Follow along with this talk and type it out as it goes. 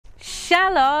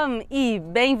Shalom e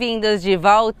bem-vindos de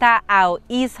volta ao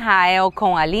Israel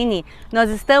com Aline. Nós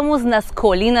estamos nas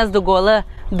colinas do Golã,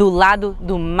 do lado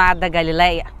do Mar da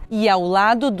Galileia e ao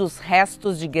lado dos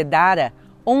restos de Gedara,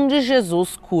 onde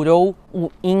Jesus curou o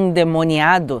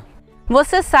endemoniado.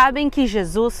 Vocês sabem que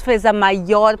Jesus fez a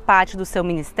maior parte do seu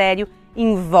ministério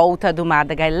em volta do Mar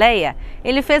da Galileia.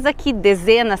 Ele fez aqui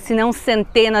dezenas, se não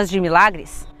centenas de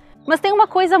milagres. Mas tem uma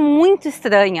coisa muito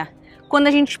estranha. Quando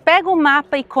a gente pega o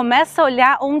mapa e começa a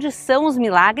olhar onde são os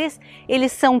milagres,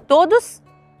 eles são todos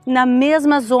na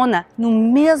mesma zona, no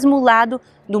mesmo lado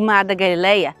do Mar da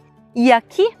Galileia. E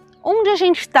aqui, onde a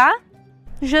gente está,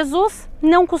 Jesus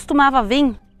não costumava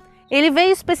vir. Ele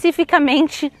veio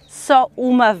especificamente só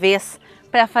uma vez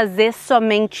para fazer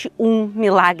somente um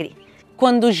milagre.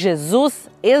 Quando Jesus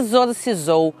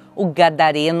exorcizou o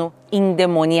gadareno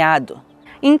endemoniado.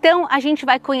 Então a gente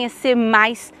vai conhecer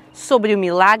mais sobre o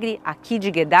milagre aqui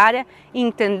de Gedara e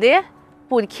entender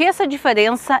por que essa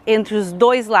diferença entre os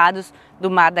dois lados do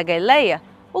Mar da Galileia,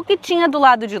 o que tinha do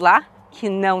lado de lá que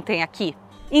não tem aqui.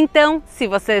 Então, se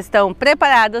vocês estão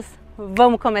preparados,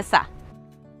 vamos começar.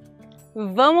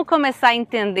 Vamos começar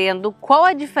entendendo qual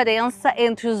a diferença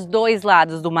entre os dois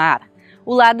lados do mar.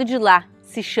 O lado de lá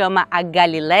se chama a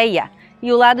Galileia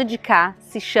e o lado de cá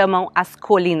se chamam as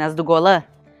colinas do Golã.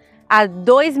 Há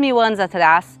 2000 anos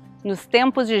atrás, nos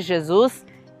tempos de Jesus,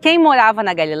 quem morava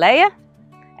na Galileia?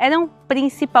 Eram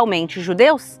principalmente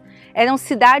judeus. Eram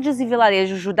cidades e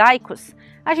vilarejos judaicos.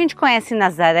 A gente conhece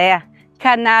Nazaré,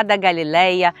 Caná da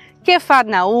Galileia,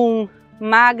 Quefarnaum,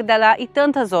 Magdala e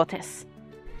tantas outras.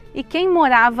 E quem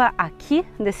morava aqui,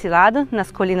 desse lado,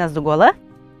 nas colinas do Golã?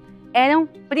 Eram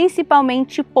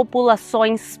principalmente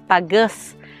populações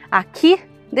pagãs. Aqui,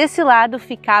 desse lado,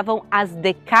 ficavam as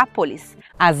Decapolis,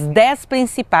 as 10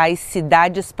 principais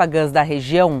cidades pagãs da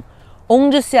região,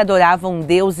 onde se adoravam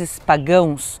deuses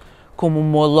pagãos, como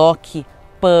Moloque,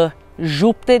 Pan,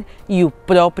 Júpiter e o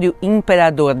próprio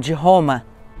imperador de Roma.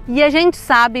 E a gente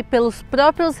sabe pelos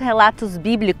próprios relatos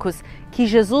bíblicos que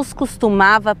Jesus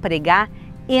costumava pregar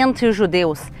entre os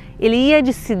judeus. Ele ia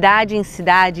de cidade em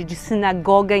cidade, de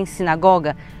sinagoga em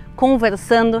sinagoga,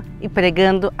 conversando e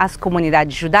pregando às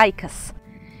comunidades judaicas.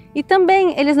 E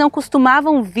também eles não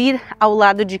costumavam vir ao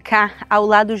lado de cá, ao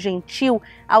lado gentil,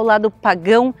 ao lado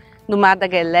pagão do Mar da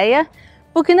Galileia,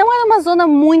 porque não era uma zona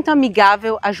muito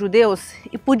amigável a judeus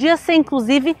e podia ser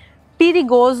inclusive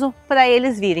perigoso para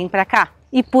eles virem para cá.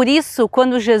 E por isso,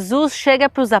 quando Jesus chega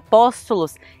para os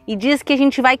apóstolos e diz que a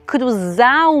gente vai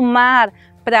cruzar o mar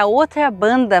para outra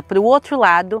banda, para o outro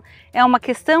lado, é uma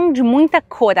questão de muita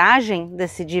coragem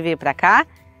decidir vir para cá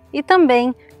e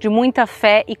também de muita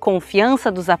fé e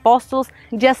confiança dos apóstolos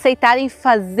de aceitarem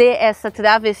fazer essa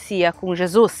travessia com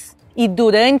Jesus. E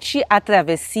durante a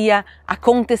travessia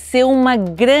aconteceu uma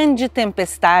grande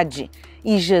tempestade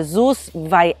e Jesus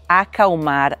vai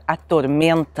acalmar a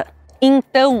tormenta.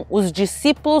 Então os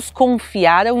discípulos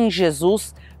confiaram em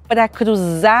Jesus para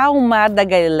cruzar o Mar da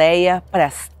Galileia para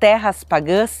as terras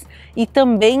pagãs e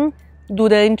também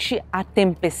durante a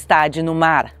tempestade no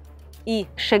mar. E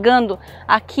chegando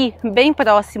aqui bem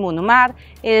próximo no mar,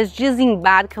 eles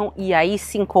desembarcam e aí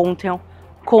se encontram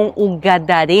com o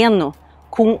gadareno,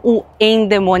 com o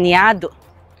endemoniado.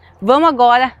 Vamos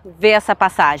agora ver essa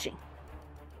passagem.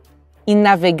 E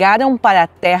navegaram para a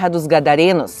terra dos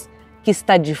gadarenos, que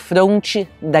está de fronte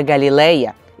da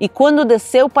Galileia. E quando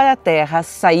desceu para a terra,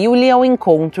 saiu-lhe ao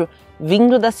encontro,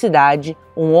 vindo da cidade,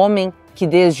 um homem que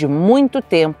desde muito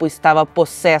tempo estava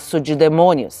possesso de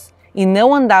demônios. E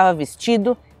não andava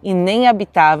vestido e nem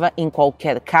habitava em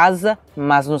qualquer casa,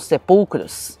 mas nos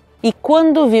sepulcros. E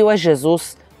quando viu a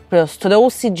Jesus,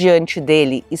 prostrou-se diante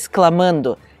dele,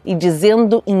 exclamando e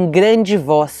dizendo em grande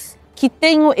voz: Que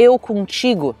tenho eu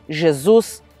contigo,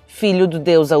 Jesus, Filho do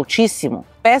Deus Altíssimo?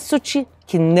 Peço-te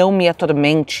que não me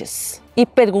atormentes. E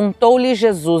perguntou-lhe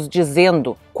Jesus,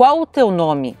 dizendo: Qual o teu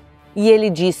nome? E ele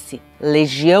disse: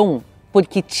 Legião,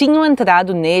 porque tinham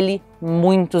entrado nele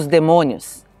muitos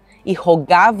demônios. E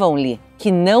rogavam-lhe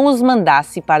que não os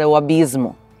mandasse para o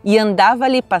abismo. E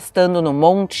andava-lhe pastando no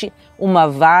monte uma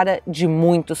vara de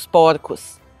muitos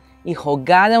porcos. E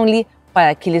rogaram-lhe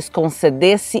para que lhes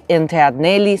concedesse entrar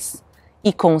neles,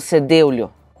 e concedeu-lhe.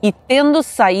 E tendo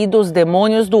saído os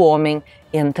demônios do homem,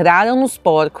 entraram nos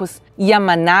porcos, e a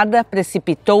manada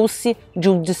precipitou-se de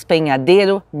um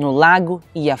despenhadeiro no lago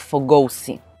e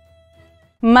afogou-se.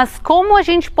 Mas como a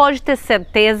gente pode ter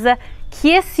certeza que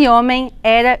esse homem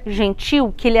era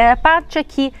gentil, que ele era parte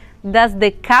aqui das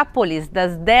Decapolis,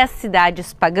 das 10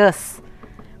 cidades pagãs?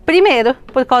 Primeiro,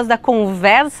 por causa da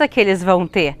conversa que eles vão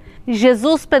ter.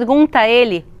 Jesus pergunta a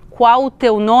ele: qual o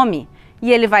teu nome?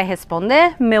 E ele vai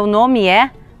responder: meu nome é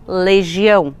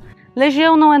legião.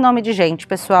 Legião não é nome de gente,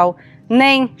 pessoal,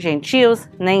 nem gentios,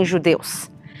 nem judeus.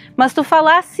 Mas tu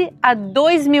falasse há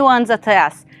 2000 anos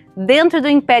atrás, dentro do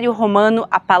Império Romano,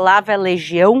 a palavra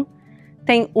legião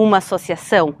tem uma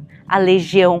associação, a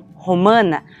Legião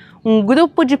Romana, um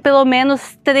grupo de pelo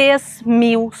menos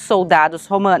 3.000 soldados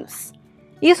romanos.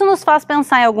 Isso nos faz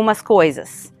pensar em algumas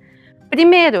coisas.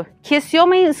 Primeiro, que esse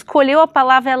homem escolheu a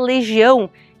palavra legião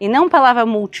e não a palavra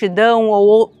multidão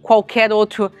ou qualquer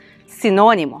outro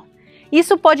sinônimo.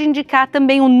 Isso pode indicar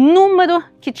também o número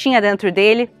que tinha dentro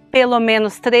dele, pelo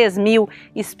menos 3.000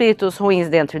 espíritos ruins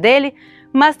dentro dele,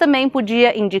 mas também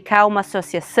podia indicar uma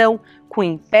associação com o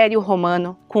Império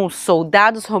Romano, com os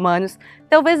soldados romanos.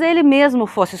 Talvez ele mesmo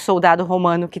fosse soldado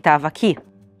romano que estava aqui.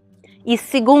 E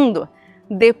segundo,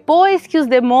 depois que os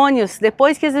demônios,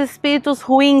 depois que os espíritos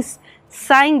ruins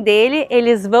saem dele,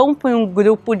 eles vão para um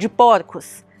grupo de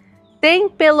porcos. Tem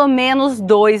pelo menos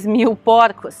 2.000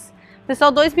 porcos.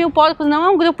 Pessoal, 2.000 porcos não é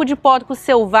um grupo de porcos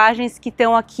selvagens que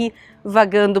estão aqui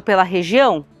vagando pela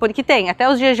região, porque tem, até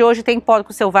os dias de hoje tem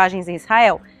porcos selvagens em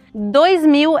Israel.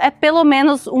 2.000 é pelo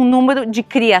menos um número de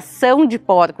criação de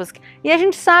porcos. E a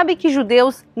gente sabe que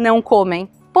judeus não comem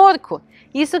porco.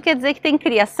 Isso quer dizer que tem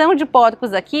criação de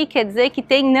porcos aqui, quer dizer que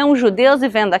tem não judeus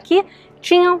vivendo aqui.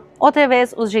 Tinham, outra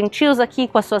vez, os gentios aqui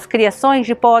com as suas criações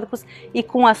de porcos e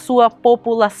com a sua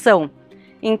população.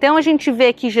 Então a gente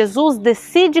vê que Jesus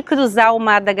decide cruzar o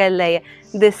Mar da Galileia,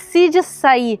 decide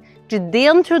sair de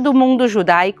dentro do mundo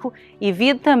judaico e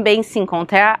vir também se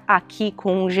encontrar aqui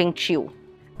com um gentil.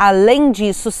 Além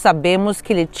disso, sabemos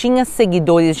que ele tinha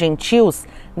seguidores gentios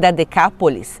da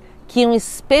Decapolis, que iam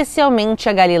especialmente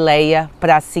a Galileia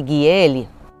para seguir ele.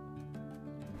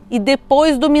 E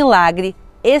depois do milagre,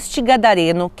 este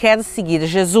gadareno quer seguir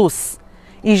Jesus.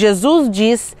 E Jesus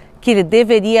diz que ele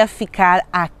deveria ficar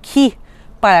aqui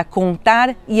para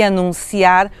contar e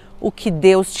anunciar o que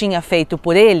Deus tinha feito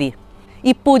por ele.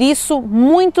 E por isso,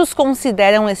 muitos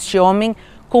consideram este homem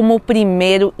como o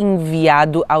primeiro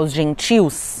enviado aos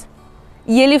gentios.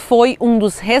 E ele foi um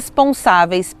dos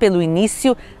responsáveis pelo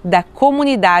início da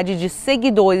comunidade de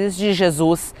seguidores de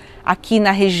Jesus aqui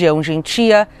na região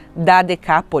gentia da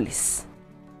Decapolis.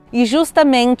 E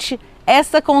justamente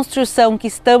essa construção que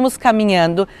estamos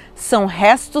caminhando são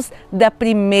restos da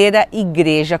primeira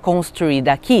igreja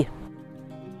construída aqui.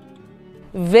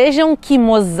 Vejam que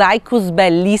mosaicos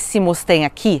belíssimos tem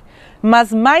aqui,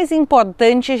 mas mais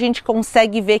importante, a gente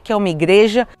consegue ver que é uma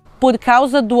igreja por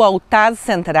causa do altar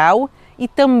central e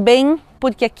também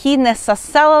porque aqui nessa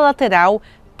sala lateral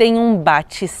tem um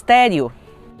batistério.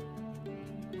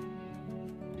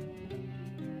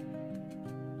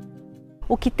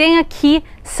 O que tem aqui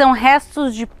são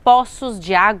restos de poços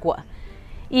de água.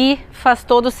 E faz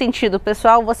todo sentido,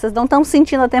 pessoal, vocês não estão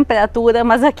sentindo a temperatura,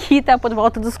 mas aqui está por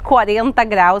volta dos 40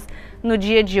 graus no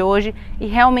dia de hoje e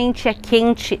realmente é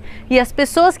quente. E as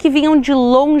pessoas que vinham de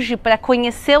longe para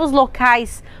conhecer os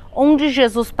locais onde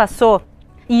Jesus passou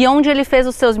e onde ele fez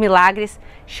os seus milagres,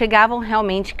 chegavam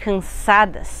realmente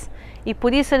cansadas. E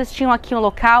por isso eles tinham aqui um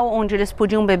local onde eles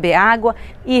podiam beber água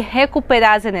e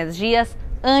recuperar as energias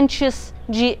antes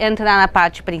de entrar na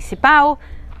parte principal.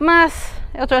 Mas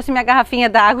eu trouxe minha garrafinha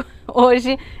d'água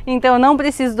hoje, então eu não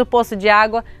preciso do poço de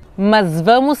água. Mas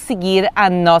vamos seguir a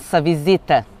nossa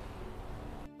visita.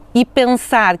 E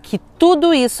pensar que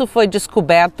tudo isso foi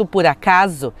descoberto por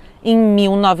acaso em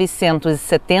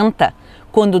 1970,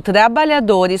 quando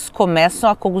trabalhadores começam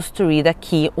a construir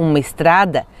aqui uma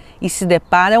estrada e se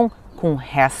deparam com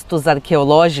restos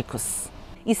arqueológicos.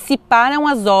 E se param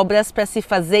as obras para se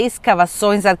fazer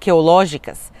escavações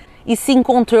arqueológicas e se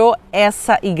encontrou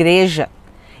essa igreja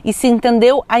e se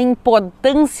entendeu a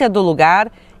importância do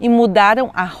lugar e mudaram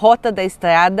a rota da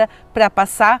estrada para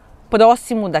passar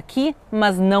próximo daqui,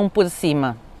 mas não por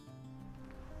cima.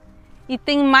 E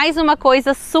tem mais uma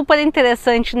coisa super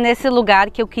interessante nesse lugar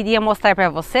que eu queria mostrar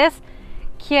para vocês,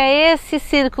 que é esse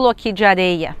círculo aqui de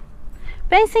areia.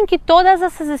 Pensem que todas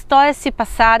essas histórias se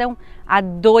passaram há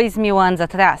 2000 anos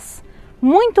atrás,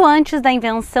 muito antes da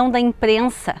invenção da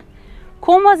imprensa.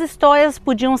 Como as histórias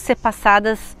podiam ser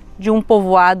passadas de um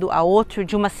povoado a outro,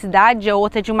 de uma cidade a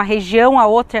outra, de uma região a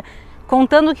outra,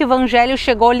 contando que o evangelho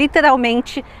chegou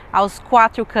literalmente aos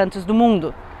 4 cantos do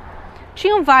mundo.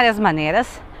 Tinham várias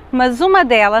maneiras, mas uma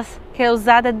delas, que é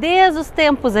usada desde os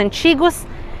tempos antigos,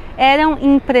 eram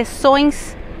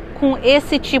impressões com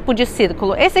esse tipo de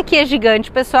círculo. Esse aqui é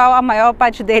gigante, pessoal, a maior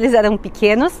parte deles eram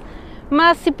pequenos,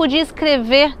 mas se podia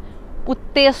escrever o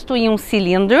texto em um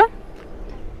cilindro.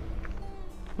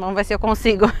 Vamos ver se eu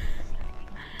consigo.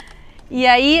 E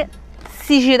aí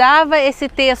se girava esse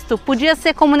texto, podia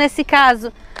ser como nesse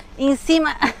caso, em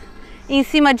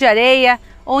cima de areia,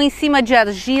 ou em cima de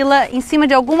argila, em cima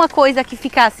de alguma coisa que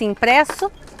ficasse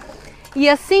impresso. E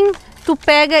assim tu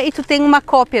pega e tu tem uma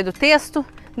cópia do texto.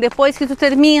 Depois que tu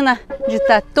termina de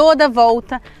dar toda a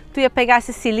volta, tu ia pegar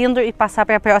esse cilindro e passar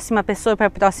para a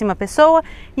próxima pessoa,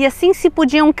 e assim se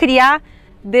podiam criar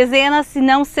dezenas, se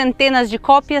não centenas de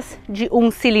cópias de um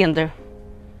cilindro.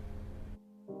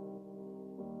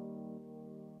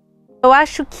 Eu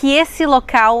acho que esse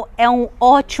local é um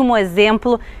ótimo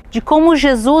exemplo de como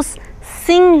Jesus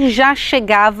sim já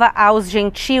chegava aos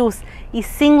gentios e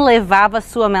sim levava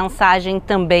sua mensagem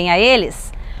também a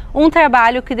eles. Um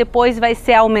trabalho que depois vai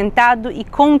ser aumentado e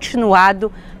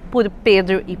continuado por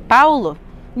Pedro e Paulo,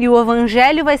 e o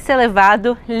evangelho vai ser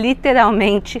levado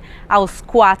literalmente aos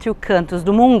 4 cantos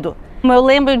do mundo. Eu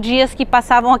lembro dias que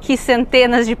passavam aqui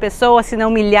centenas de pessoas, se não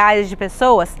milhares de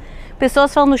pessoas,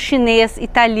 pessoas falando chinês,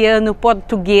 italiano,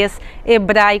 português,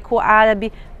 hebraico,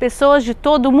 árabe, pessoas de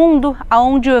todo o mundo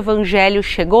aonde o evangelho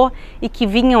chegou e que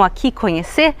vinham aqui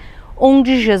conhecer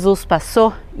onde Jesus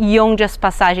passou e onde as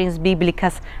passagens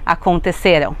bíblicas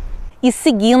aconteceram. E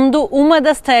seguindo uma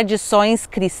das tradições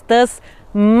cristãs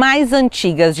mais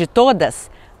antigas de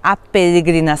todas, a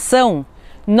peregrinação,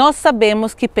 nós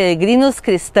sabemos que peregrinos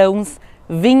cristãos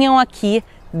vinham aqui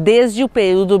desde o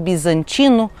período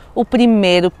bizantino, o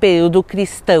primeiro período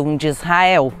cristão de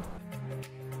Israel.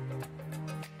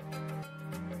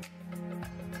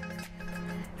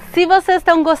 Se vocês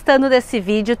estão gostando desse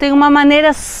vídeo, tem uma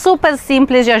maneira super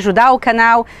simples de ajudar o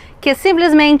canal, que é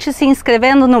simplesmente se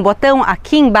inscrevendo no botão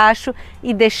aqui embaixo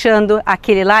e deixando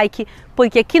aquele like,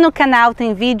 porque aqui no canal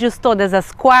tem vídeos todas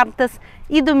as quartas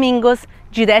e domingos,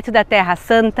 direto da Terra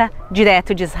Santa,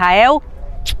 direto de Israel.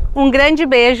 Um grande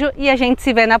beijo e a gente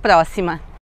se vê na próxima!